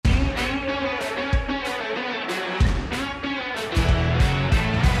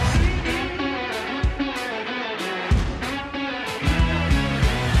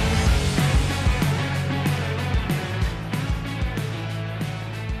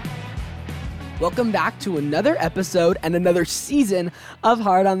Welcome back to another episode and another season of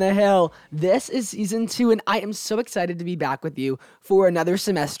Hard on the Hill. This is season 2, and I am so excited to be back with you for another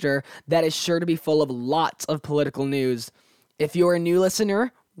semester that is sure to be full of lots of political news. If you're a new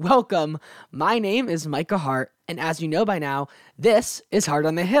listener, welcome. My name is Micah Hart, and as you know by now, this is Hard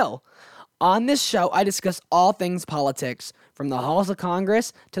on the Hill. On this show, I discuss all things politics, from the halls of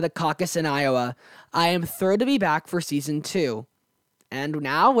Congress to the caucus in Iowa. I am thrilled to be back for season 2. And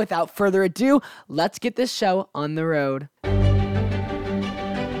now, without further ado, let's get this show on the road.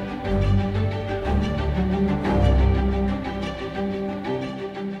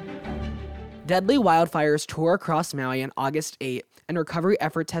 Deadly wildfires tore across Maui on August 8, and recovery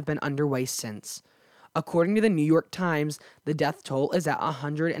efforts have been underway since. According to the New York Times, the death toll is at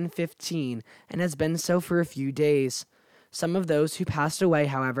 115 and has been so for a few days. Some of those who passed away,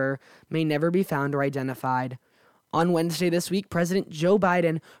 however, may never be found or identified. On Wednesday this week, President Joe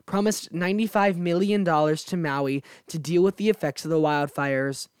Biden promised $95 million to Maui to deal with the effects of the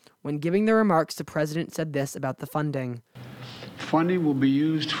wildfires. When giving the remarks, the president said this about the funding. Funding will be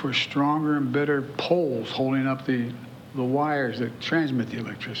used for stronger and better poles holding up the wires that transmit the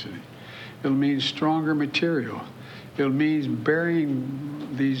electricity. It'll mean stronger material. It'll mean burying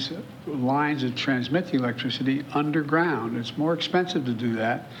these lines that transmit the electricity underground. It's more expensive to do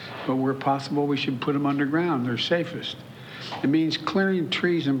that, but where possible, we should put them underground. They're safest. It means clearing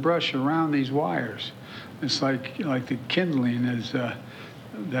trees and brush around these wires. It's like the kindling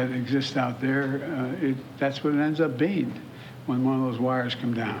that exists out there. That's what it ends up being when one of those wires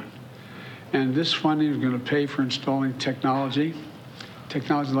come down. And this funding is going to pay for installing technology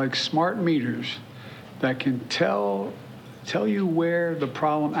like smart meters that can tell you where the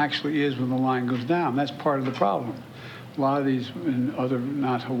problem actually is when the line goes down. That's part of the problem. A lot of these, in other,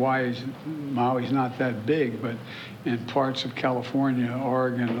 not Hawaii's, Maui's not that big, but in parts of California,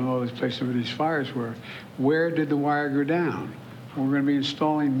 Oregon, and all these places where these fires were, where did the wire go down? We're going to be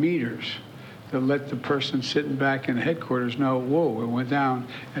installing meters that let the person sitting back in the headquarters know, whoa, it went down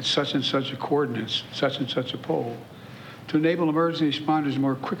at such and such a coordinates, such and such a pole. To enable emergency responders to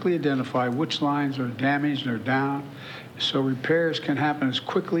more quickly identify which lines are damaged or down, so repairs can happen as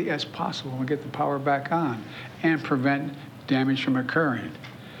quickly as possible and get the power back on and prevent damage from occurring.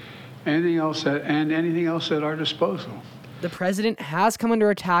 Anything else at our disposal. The president has come under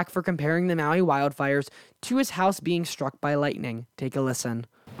attack for comparing the Maui wildfires to his house being struck by lightning. Take a listen.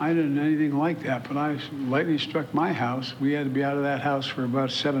 I didn't know anything like that, but lightning struck my house. We had to be out of that house for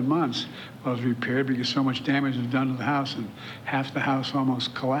about 7 months while it was repaired because so much damage was done to the house and half the house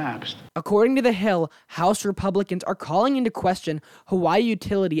almost collapsed. According to The Hill, House Republicans are calling into question Hawaii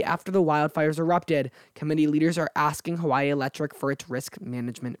utility after the wildfires erupted. Committee leaders are asking Hawaii Electric for its risk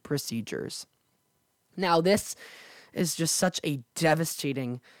management procedures. Now, this is just such a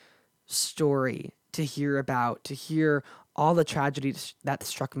devastating story to hear about, to hear all the tragedies that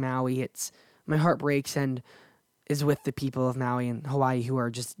struck Maui. My heart breaks and is with the people of Maui and Hawaii who are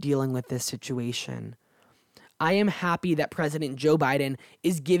just dealing with this situation. I am happy that President Joe Biden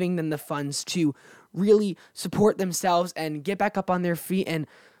is giving them the funds to really support themselves and get back up on their feet and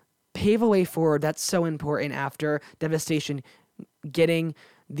pave a way forward. That's so important after devastation, getting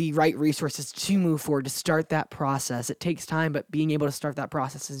the right resources to move forward, to start that process. It takes time, but being able to start that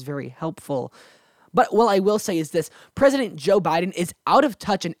process is very helpful. But what I will say is this: President Joe Biden is out of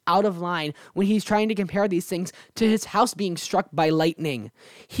touch and out of line when he's trying to compare these things to his house being struck by lightning.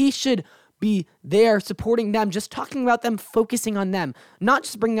 He should be there supporting them, just talking about them, focusing on them, not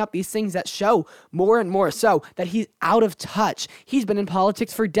just bringing up these things that show more and more so that he's out of touch. He's been in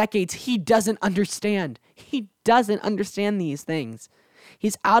politics for decades. He doesn't understand. He doesn't understand these things.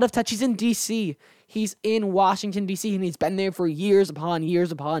 He's out of touch. He's in D.C. He's in Washington, D.C., and he's been there for years upon years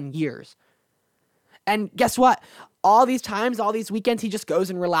upon years. And guess what? All these times, all these weekends, he just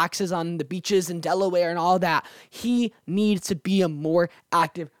goes and relaxes on the beaches in Delaware and all that. He needs to be a more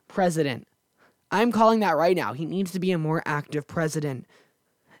active president. I'm calling that right now. He needs to be a more active president.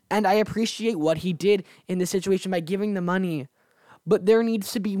 And I appreciate what he did in this situation by giving the money. But there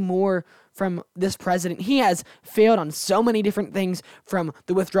needs to be more from this president. He has failed on so many different things, from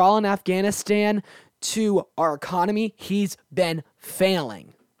the withdrawal in Afghanistan to our economy. He's been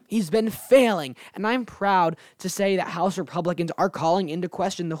failing. He's been failing, and I'm proud to say that House Republicans are calling into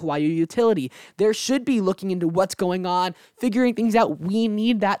question the Hawaii utility. They should be looking into what's going on, figuring things out. We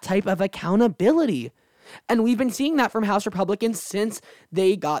need that type of accountability. And we've been seeing that from House Republicans since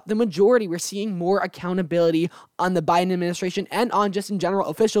they got the majority. We're seeing more accountability on the Biden administration and on just in general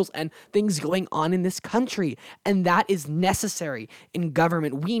officials and things going on in this country. And that is necessary in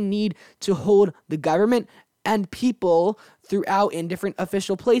government. We need to hold the government and people throughout in different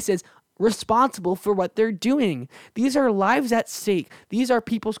official places responsible for what they're doing. These are lives at stake. These are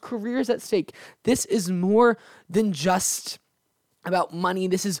people's careers at stake. This is more than just about money.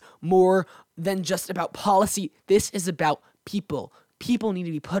 This is more than just about policy. This is about people. People need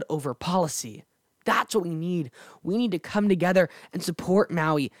to be put over policy. That's what we need. We need to come together and support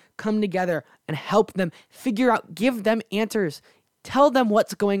Maui. Come together and help them figure out, give them answers. Tell them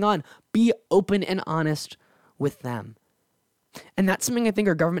what's going on. Be open and honest with them. And that's something I think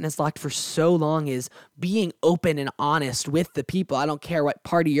our government has lacked for so long, is being open and honest with the people. I don't care what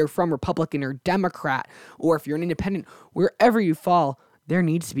party you're from, Republican or Democrat, or if you're an independent, wherever you fall, there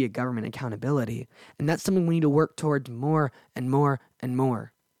needs to be a government accountability. And that's something we need to work towards more and more and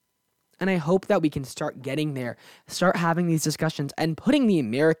more. And I hope that we can start getting there, start having these discussions and putting the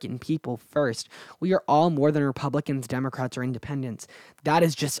American people first. We are all more than Republicans, Democrats, or independents. That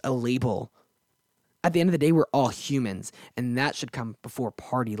is just a label. At the end of the day, we're all humans, and that should come before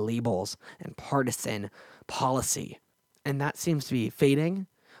party labels and partisan policy. And that seems to be fading,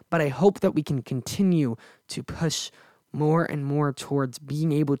 but I hope that we can continue to push more and more towards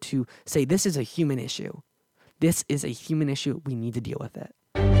being able to say this is a human issue. This is a human issue. We need to deal with it.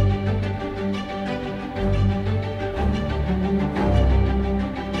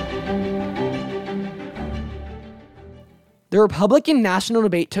 The Republican national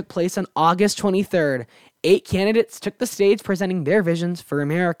debate took place on August 23rd. 8 candidates took the stage presenting their visions for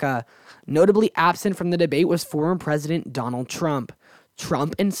America. Notably absent from the debate was former President Donald Trump.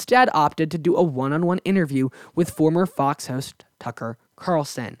 Trump instead opted to do a one-on-one interview with former Fox host Tucker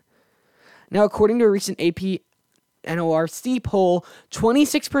Carlson. Now, according to a recent AP NORC poll,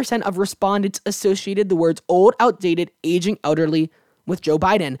 26% of respondents associated the words old, outdated, aging, elderly with Joe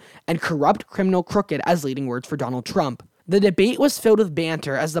Biden, and corrupt, criminal, crooked as leading words for Donald Trump. The debate was filled with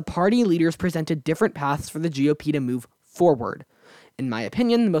banter as the party leaders presented different paths for the GOP to move forward. In my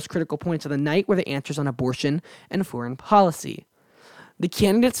opinion, the most critical points of the night were the answers on abortion and foreign policy. The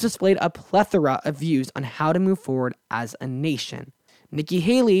candidates displayed a plethora of views on how to move forward as a nation. Nikki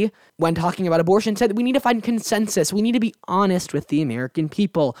Haley, when talking about abortion, said we need to find consensus. We need to be honest with the American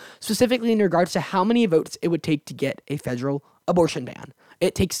people, specifically in regards to how many votes it would take to get a federal abortion ban.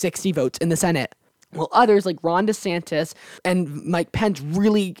 It takes 60 votes in the Senate. While others like Ron DeSantis and Mike Pence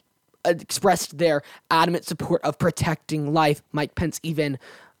really expressed their adamant support of protecting life, Mike Pence even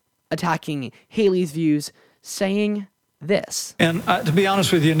attacking Haley's views, saying this. And to be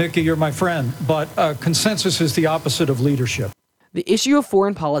honest with you, Nikki, you're my friend, but consensus is the opposite of leadership. The issue of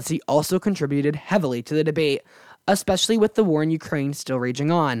foreign policy also contributed heavily to the debate, especially with the war in Ukraine still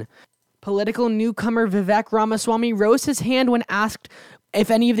raging on. Political newcomer Vivek Ramaswamy rose his hand when asked if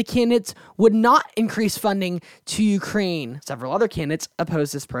any of the candidates would not increase funding to Ukraine. Several other candidates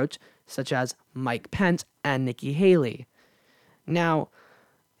opposed this approach, such as Mike Pence and Nikki Haley. Now,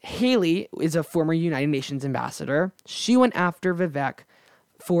 Haley is a former United Nations ambassador. She went after Vivek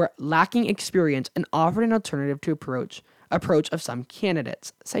for lacking experience and offered an alternative to approach of some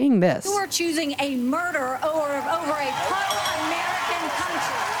candidates, saying this. You are choosing a murder over a pro-American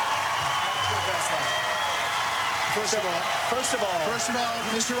country. First of all,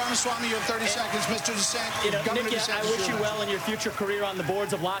 Mr. Ramaswamy, you have 30 seconds. Mr. DeSantis, Nikki, I wish you well in your future career on the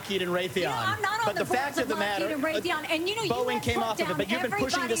boards of Lockheed and Raytheon. I'm not on the boards of Lockheed and Raytheon, and Boeing came off of it, but you've been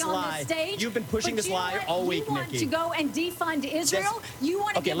pushing this lie. You've been pushing this lie all week, Nikki. You want to go and defund Israel? You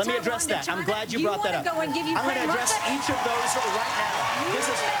want to okay, let me address that. I'm glad you brought that up. I'm going to address each of those right now. This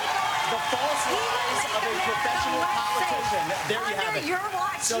is the false lies of a professional politician. There you have it. Your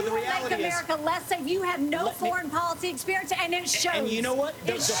watch, so the reality make America less safe. You have no foreign policy experience, and it shows. And you know what?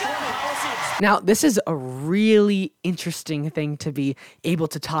 The foreign policy. Now, this is a really interesting thing to be able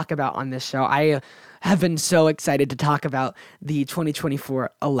to talk about on this show. I have been so excited to talk about the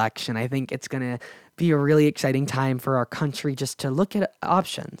 2024 election. I think it's going to be a really exciting time for our country just to look at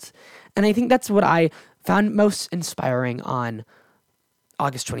options. And I think that's what I found most inspiring on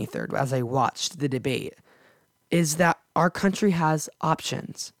August 23rd as I watched the debate, is that our country has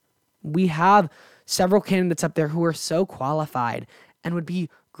options. We have several candidates up there who are so qualified and would be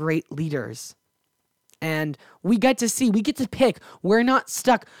great leaders. And we get to pick. We're not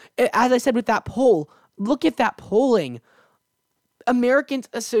stuck. As I said with that poll, look at that polling. Americans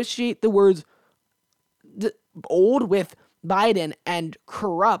associate the words old with Biden and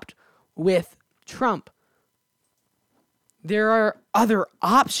corrupt with Trump. There are other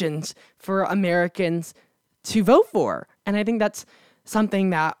options for Americans to vote for. And I think that's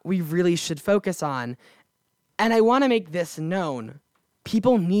something that we really should focus on. And I want to make this known.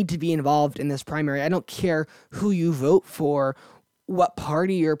 People need to be involved in this primary. I don't care who you vote for, what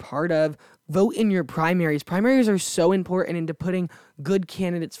party you're part of. Vote in your primaries. Primaries are so important into putting good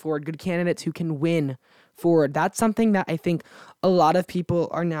candidates forward, good candidates who can win forward. That's something that I think a lot of people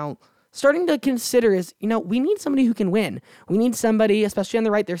are now starting to consider is, we need somebody who can win. We need somebody, especially on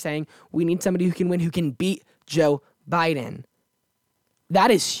the right, they're saying, we need somebody who can win, who can beat Joe Biden.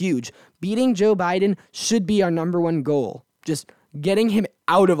 That is huge. Beating Joe Biden should be our number one goal. Just getting him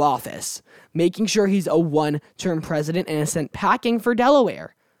out of office, making sure he's a one-term president and is sent packing for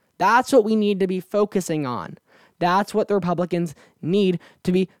Delaware. That's what we need to be focusing on. That's what the Republicans need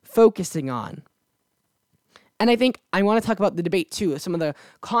to be focusing on. And I think I want to talk about the debate too, some of the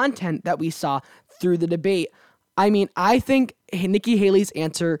content that we saw through the debate. I mean, I think Nikki Haley's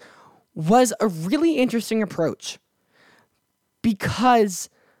answer was a really interesting approach because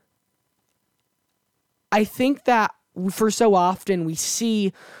I think that for so often we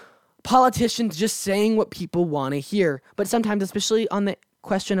see politicians just saying what people want to hear. But sometimes, especially on the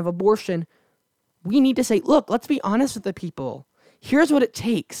question of abortion, we need to say, look, let's be honest with the people. Here's what it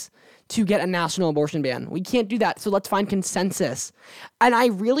takes to get a national abortion ban. We can't do that, so let's find consensus. And I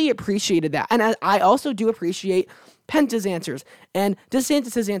really appreciated that. And I also do appreciate Pence's answers and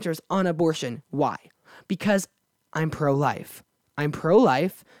DeSantis' answers on abortion. Why? Because I'm pro-life. I'm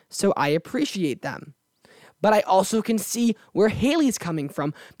pro-life, so I appreciate them. But I also can see where Haley's coming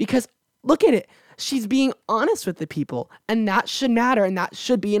from because look at it. She's being honest with the people, and that should matter, and that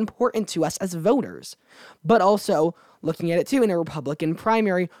should be important to us as voters. But also, looking at it too, in a Republican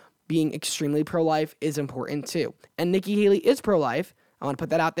primary, being extremely pro-life is important too. And Nikki Haley is pro-life. I want to put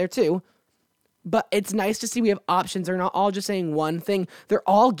that out there too. But it's nice to see we have options. They're not all just saying one thing. They're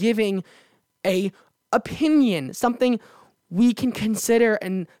all giving a opinion, something we can consider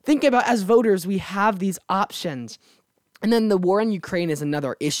and think about as voters. We have these options. And then the war in Ukraine is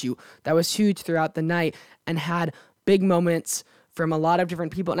another issue that was huge throughout the night and had big moments from a lot of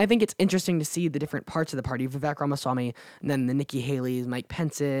different people. And I think it's interesting to see the different parts of the party, Vivek Ramaswamy, and then the Nikki Haley's, Mike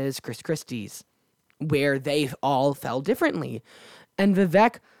Pence's, Chris Christie's, where they all fell differently. And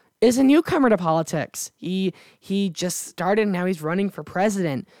Vivek is a newcomer to politics. He just started and now he's running for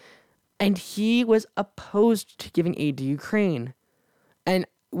president. And he was opposed to giving aid to Ukraine. And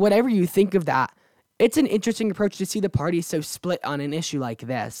whatever you think of that, it's an interesting approach to see the party so split on an issue like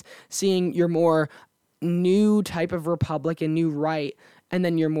this. Seeing your more new type of Republican, new right, and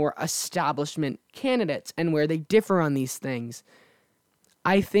then your more establishment candidates and where they differ on these things.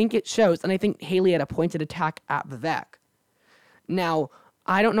 I think it shows, and I think Haley had a pointed attack at Vivek. Now,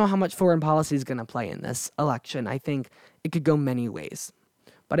 I don't know how much foreign policy is going to play in this election. I think it could go many ways.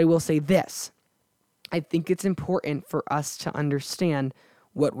 But I will say this. I think it's important for us to understand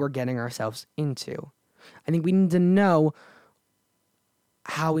what we're getting ourselves into. I think we need to know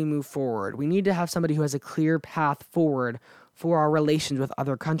how we move forward. We need to have somebody who has a clear path forward for our relations with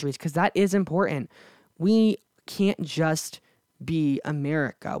other countries, because that is important. We can't just be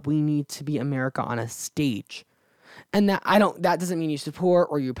America. We need to be America on a stage. And that doesn't mean you support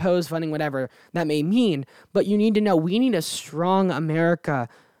or you oppose funding, whatever that may mean, but you need to know we need a strong America.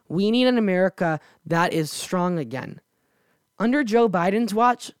 We need an America that is strong again. Under Joe Biden's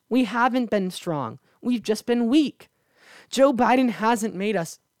watch, we haven't been strong. We've just been weak. Joe Biden hasn't made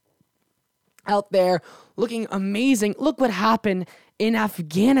us out there looking amazing. Look what happened in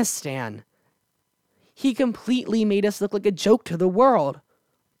Afghanistan. He completely made us look like a joke to the world.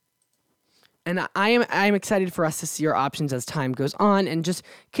 And I'm excited for us to see our options as time goes on and just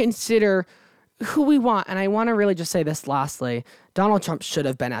consider who we want. And I want to really just say this lastly. Donald Trump should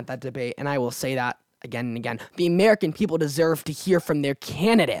have been at that debate, and I will say that again and again. The American people deserve to hear from their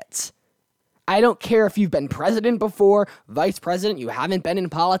candidates. I don't care if you've been president before, vice president, you haven't been in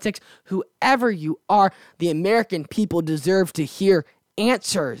politics, whoever you are, the American people deserve to hear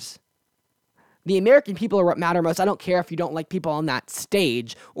answers. The American people are what matter most. I don't care if you don't like people on that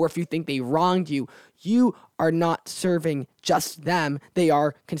stage or if you think they wronged you. You are not serving just them. They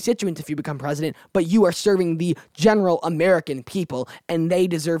are constituents if you become president, but you are serving the general American people, and they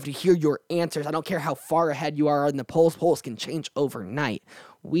deserve to hear your answers. I don't care how far ahead you are in the polls. Polls can change overnight.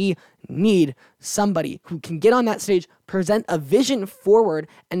 We need somebody who can get on that stage, present a vision forward,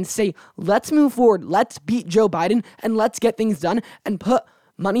 and say, let's move forward, let's beat Joe Biden, and let's get things done, and put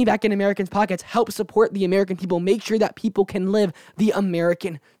money back in Americans' pockets, help support the American people, make sure that people can live the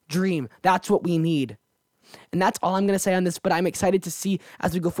American dream. That's what we need. And that's all I'm going to say on this, but I'm excited to see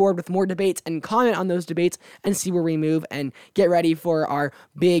as we go forward with more debates and comment on those debates and see where we move and get ready for our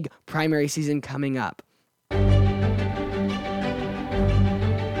big primary season coming up.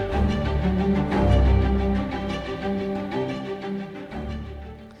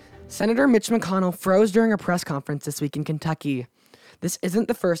 Senator Mitch McConnell froze during a press conference this week in Kentucky. This isn't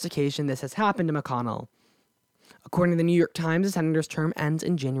the first occasion this has happened to McConnell. According to the New York Times, the senator's term ends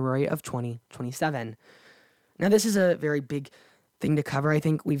in January of 2027. Now, this is a very big thing to cover. I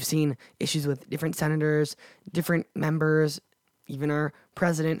think we've seen issues with different senators, different members. Even our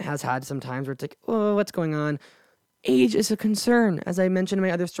president has had some times where it's like, oh, what's going on? Age is a concern. As I mentioned in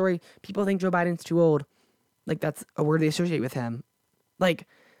my other story, people think Joe Biden's too old. Like, that's a word they associate with him. Like,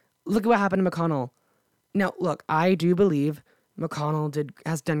 look at what happened to McConnell. Now, look, I do believe McConnell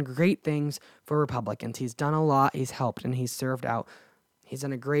has done great things for Republicans. He's done a lot. He's helped, and he's served out. He's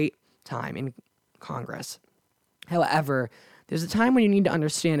done a great time in Congress. However, there's a time when you need to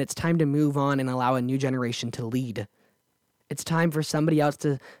understand it's time to move on and allow a new generation to lead. It's time for somebody else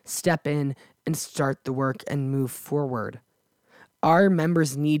to step in and start the work and move forward. Our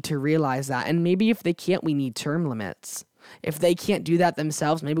members need to realize that, and maybe if they can't, we need term limits. If they can't do that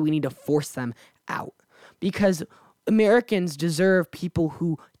themselves, maybe we need to force them out. Because Americans deserve people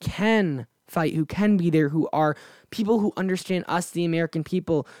who can fight, who can be there, who are people who understand us, the American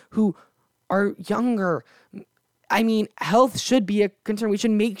people, who are younger. I mean, health should be a concern. We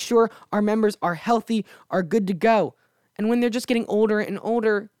should make sure our members are healthy, are good to go. And when they're just getting older and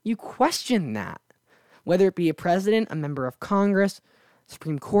older, you question that. Whether it be a president, a member of Congress,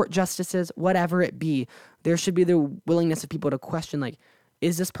 Supreme Court justices, whatever it be, there should be the willingness of people to question, like,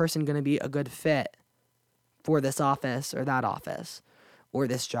 is this person going to be a good fit for this office or that office, or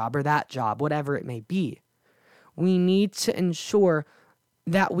this job or that job, whatever it may be? We need to ensure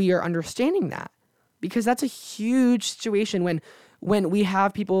that we are understanding that, because that's a huge situation when we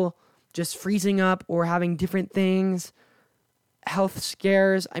have people just freezing up or having different things, health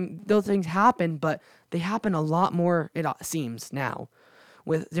scares. Those things happen, but they happen a lot more, it seems now,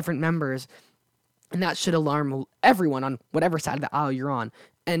 with different members. And that should alarm everyone on whatever side of the aisle you're on.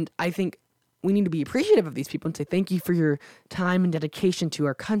 And I think we need to be appreciative of these people and say thank you for your time and dedication to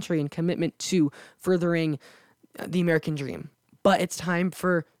our country and commitment to furthering the American dream. But it's time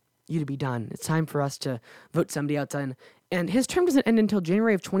for you to be done. It's time for us to vote somebody else in. And his term doesn't end until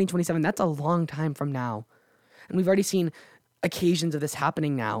January of 2027. That's a long time from now. And we've already seen occasions of this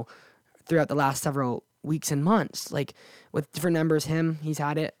happening now throughout the last several weeks and months. Like with different members, he's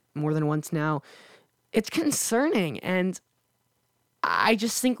had it more than once now. It's concerning, and I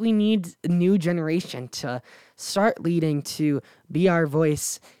just think we need a new generation to start leading, to be our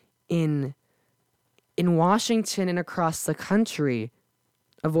voice in Washington and across the country.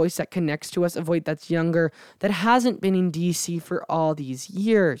 A voice that connects to us, a voice that's younger, that hasn't been in D.C. for all these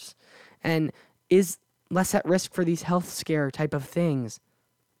years, and is less at risk for these health scare type of things.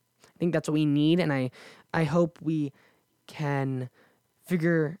 I think that's what we need, and I hope we can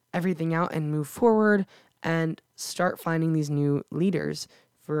figure everything out and move forward and start finding these new leaders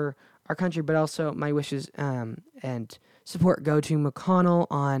for our country. But also my wishes and support go to McConnell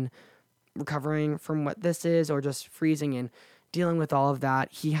on recovering from what this is, or just freezing and dealing with all of that.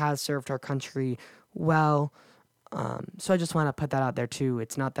 He has served our country well. So I just want to put that out there too.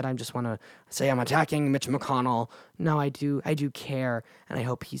 It's not that I just want to say I'm attacking Mitch McConnell. No, I do care, and I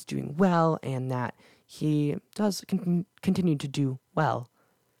hope he's doing well and that he does continue to do well.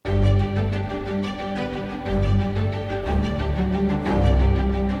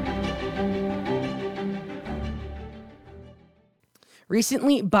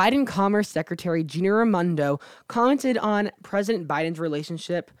 Recently, Biden Commerce Secretary Gina Raimondo commented on President Biden's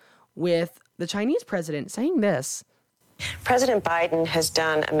relationship with the Chinese president, saying this: President Biden has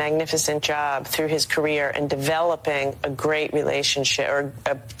done a magnificent job through his career in developing a great relationship, or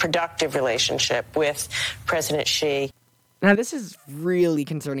a productive relationship, with President Xi. Now, this is really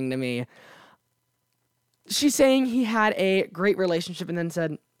concerning to me. She's saying he had a great relationship and then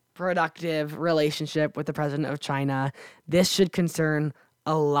said productive relationship with the president of China. This should concern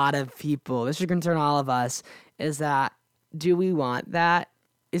a lot of people. This should concern all of us. Do we want that?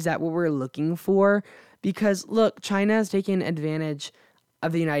 Is that what we're looking for? Because, look, China has taken advantage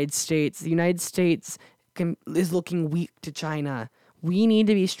of the United States. The United States is looking weak to China. We need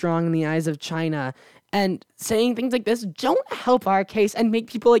to be strong in the eyes of China. And saying things like this don't help our case and make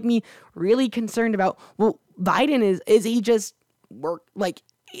people like me really concerned about, well, Biden is he just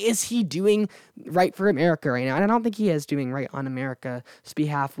is he doing right for America right now? And I don't think he is doing right on America's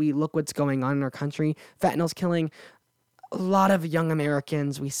behalf. We look what's going on in our country. Fentanyl's killing a lot of young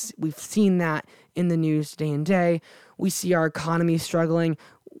Americans. We've seen that in the news day and day. We see our economy struggling.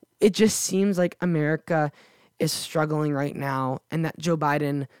 It just seems like America is struggling right now, and that Joe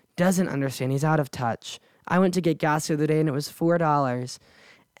Biden doesn't understand. He's out of touch. I went to get gas the other day and it was $4,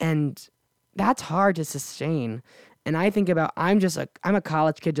 and that's hard to sustain. And I think about, I'm a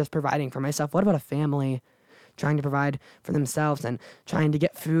college kid just providing for myself. What about a family trying to provide for themselves and trying to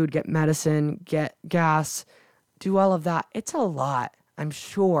get food, get medicine, get gas, do all of that. It's a lot, I'm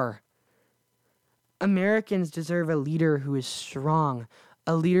sure. Americans deserve a leader who is strong,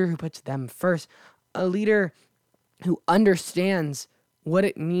 a leader who puts them first, a leader who understands what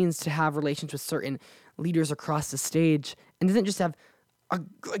it means to have relations with certain leaders across the stage and doesn't just have a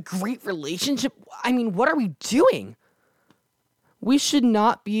great relationship. I mean, what are we doing? We should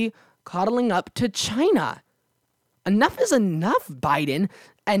not be coddling up to China. Enough is enough, Biden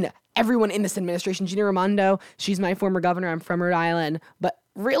and everyone in this administration. Gina Raimondo, she's my former governor. I'm from Rhode Island. But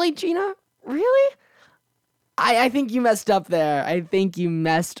really, Gina? Really? I think you messed up there. I think you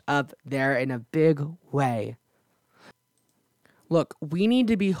messed up there in a big way. Look, we need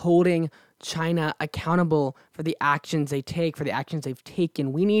to be holding China accountable for the actions they take, for the actions they've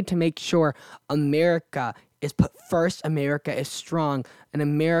taken. We need to make sure America is put first, America is strong, and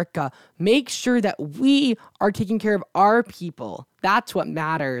America makes sure that we are taking care of our people. That's what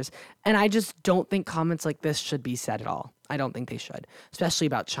matters. And I just don't think comments like this should be said at all. I don't think they should, especially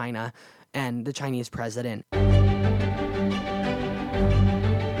about China and the Chinese president.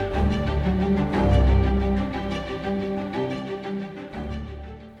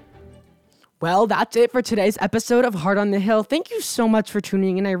 Well, that's it for today's episode of Heart on the Hill. Thank you so much for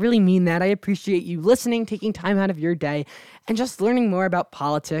tuning in. I really mean that. I appreciate you listening, taking time out of your day, and just learning more about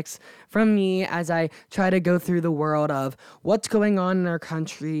politics from me as I try to go through the world of what's going on in our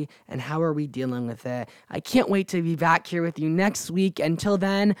country and how are we dealing with it. I can't wait to be back here with you next week. Until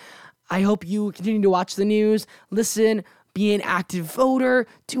then, I hope you continue to watch the news, listen, be an active voter,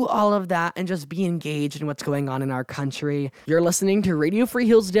 do all of that, and just be engaged in what's going on in our country. You're listening to Radio Free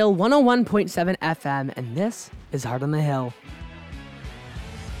Hillsdale 101.7 FM, and this is Heart on the Hill.